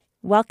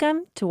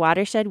Welcome to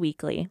Watershed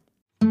Weekly.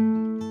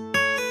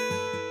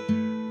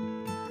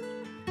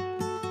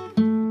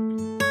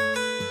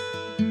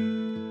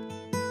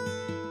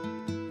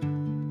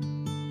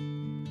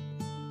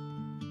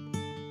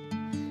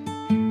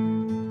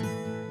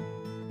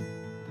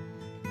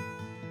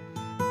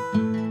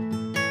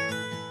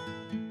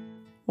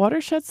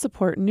 Watersheds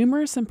support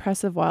numerous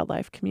impressive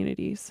wildlife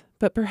communities,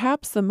 but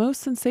perhaps the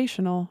most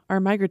sensational are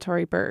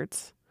migratory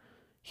birds.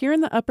 Here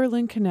in the Upper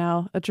Lynn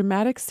Canal, a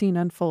dramatic scene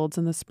unfolds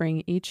in the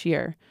spring each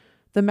year,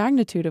 the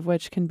magnitude of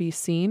which can be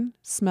seen,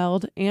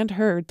 smelled, and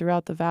heard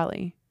throughout the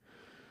valley.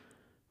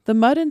 The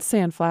mud and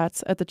sand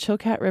flats at the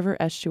Chilkat River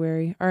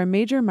estuary are a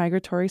major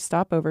migratory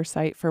stopover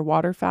site for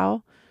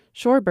waterfowl,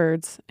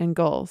 shorebirds, and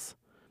gulls.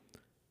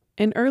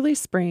 In early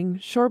spring,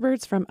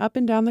 shorebirds from up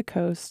and down the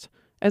coast,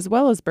 as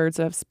well as birds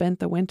that have spent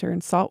the winter in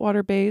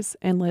saltwater bays,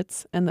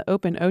 inlets, and the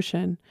open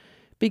ocean,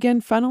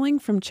 begin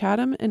funneling from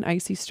Chatham and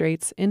Icy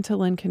Straits into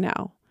Lynn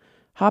Canal,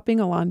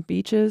 hopping along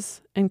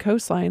beaches and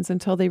coastlines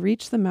until they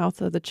reach the mouth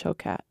of the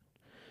Chilkat.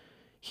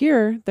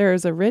 Here, there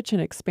is a rich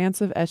and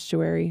expansive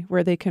estuary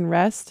where they can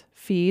rest,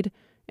 feed,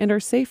 and are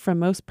safe from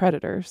most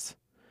predators.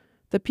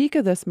 The peak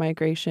of this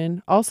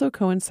migration also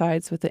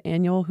coincides with the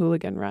annual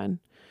hooligan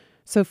run,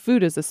 so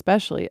food is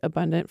especially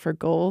abundant for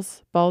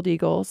gulls, bald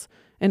eagles,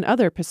 and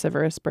other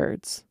piscivorous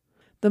birds.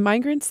 The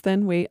migrants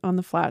then wait on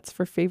the flats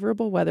for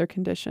favorable weather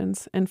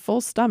conditions and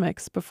full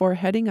stomachs before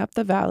heading up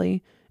the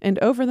valley and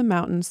over the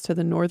mountains to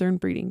the northern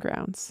breeding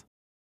grounds.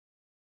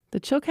 The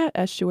Chilkat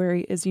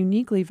estuary is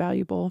uniquely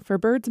valuable for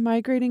birds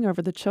migrating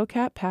over the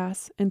Chilkat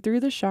Pass and through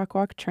the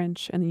Shockwalk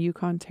Trench in the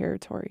Yukon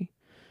Territory.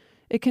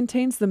 It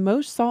contains the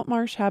most salt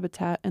marsh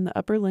habitat in the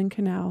Upper Lynn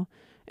Canal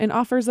and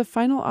offers a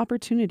final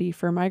opportunity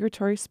for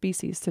migratory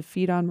species to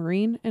feed on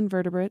marine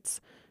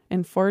invertebrates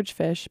and forage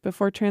fish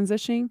before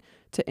transitioning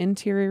to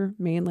interior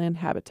mainland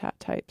habitat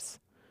types.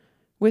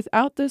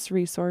 Without this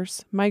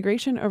resource,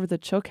 migration over the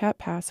Chilkat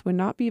Pass would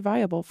not be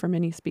viable for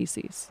many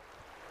species.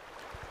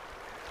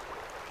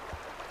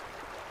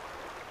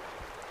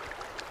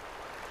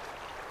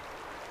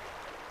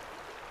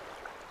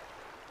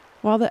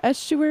 While the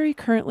estuary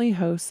currently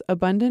hosts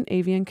abundant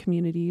avian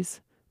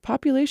communities,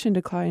 population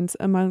declines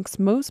amongst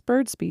most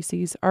bird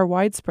species are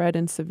widespread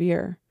and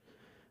severe.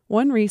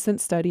 One recent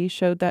study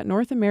showed that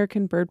North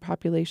American bird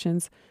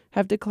populations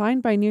have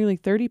declined by nearly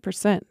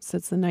 30%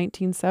 since the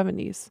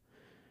 1970s.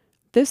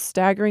 This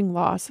staggering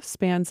loss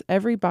spans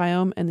every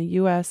biome in the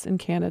U.S. and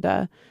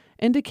Canada,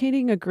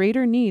 indicating a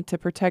greater need to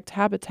protect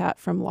habitat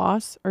from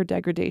loss or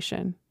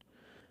degradation.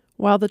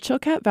 While the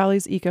Chilkat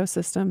Valley's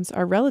ecosystems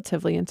are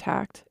relatively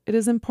intact, it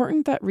is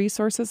important that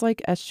resources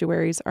like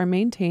estuaries are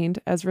maintained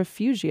as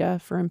refugia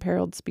for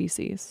imperiled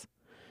species.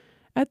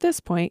 At this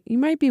point, you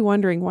might be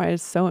wondering why it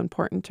is so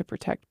important to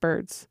protect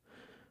birds.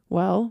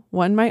 Well,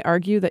 one might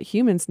argue that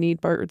humans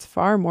need birds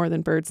far more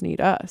than birds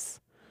need us.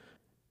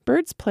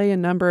 Birds play a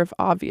number of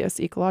obvious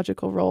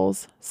ecological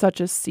roles,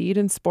 such as seed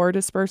and spore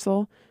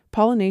dispersal,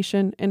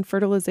 pollination, and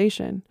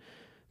fertilization,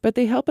 but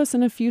they help us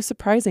in a few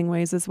surprising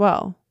ways as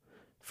well.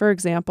 For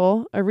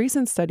example, a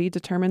recent study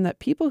determined that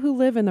people who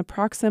live in the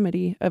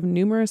proximity of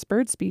numerous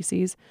bird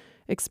species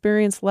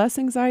experience less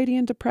anxiety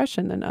and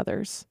depression than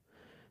others.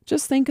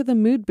 Just think of the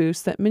mood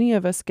boost that many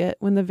of us get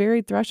when the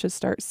varied thrushes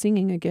start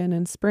singing again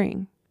in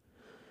spring.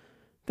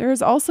 There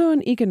is also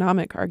an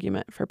economic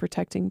argument for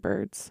protecting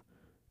birds.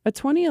 A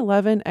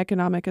 2011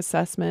 economic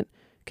assessment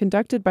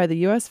conducted by the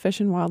U.S. Fish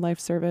and Wildlife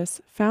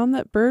Service found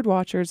that bird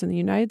watchers in the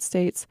United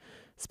States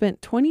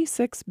spent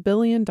 $26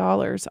 billion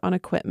on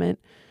equipment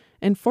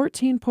and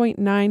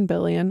 $14.9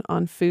 billion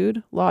on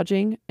food,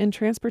 lodging, and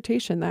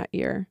transportation that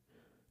year.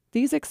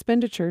 These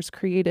expenditures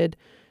created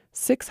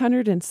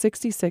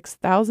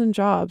 666,000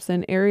 jobs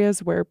in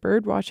areas where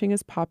bird watching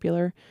is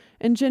popular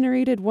and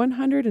generated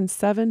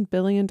 $107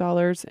 billion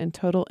in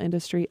total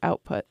industry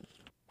output.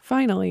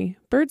 Finally,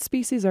 bird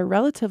species are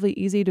relatively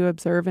easy to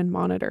observe and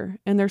monitor,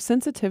 and their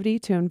sensitivity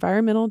to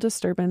environmental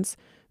disturbance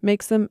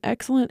makes them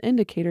excellent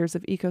indicators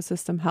of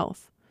ecosystem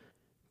health.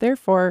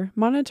 Therefore,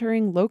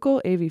 monitoring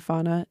local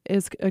avifauna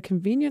is a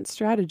convenient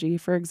strategy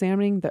for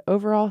examining the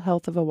overall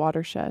health of a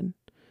watershed.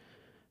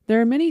 There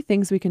are many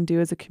things we can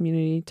do as a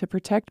community to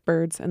protect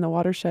birds and the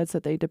watersheds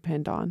that they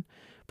depend on,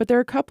 but there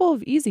are a couple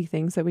of easy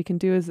things that we can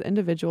do as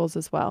individuals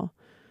as well.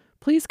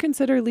 Please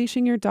consider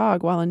leashing your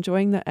dog while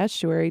enjoying the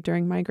estuary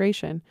during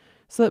migration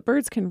so that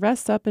birds can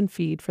rest up and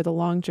feed for the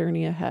long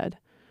journey ahead.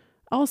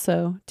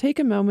 Also, take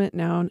a moment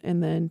now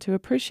and then to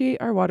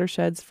appreciate our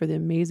watersheds for the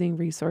amazing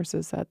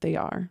resources that they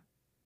are.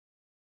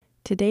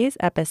 Today's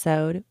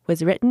episode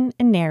was written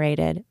and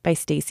narrated by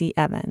Stacey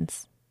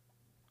Evans.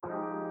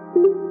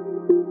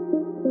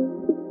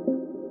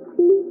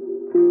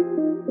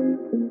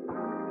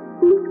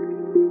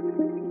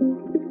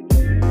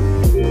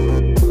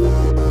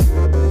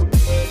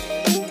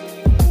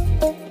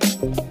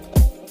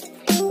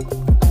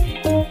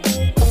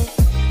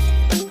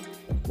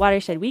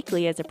 Watershed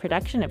Weekly is a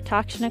production of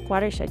Takshnak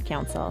Watershed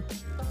Council.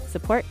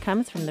 Support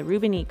comes from the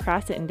Reuben E.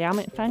 Crossett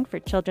Endowment Fund for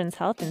Children's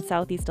Health in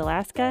Southeast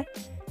Alaska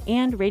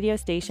and radio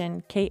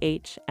station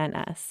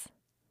KHNS.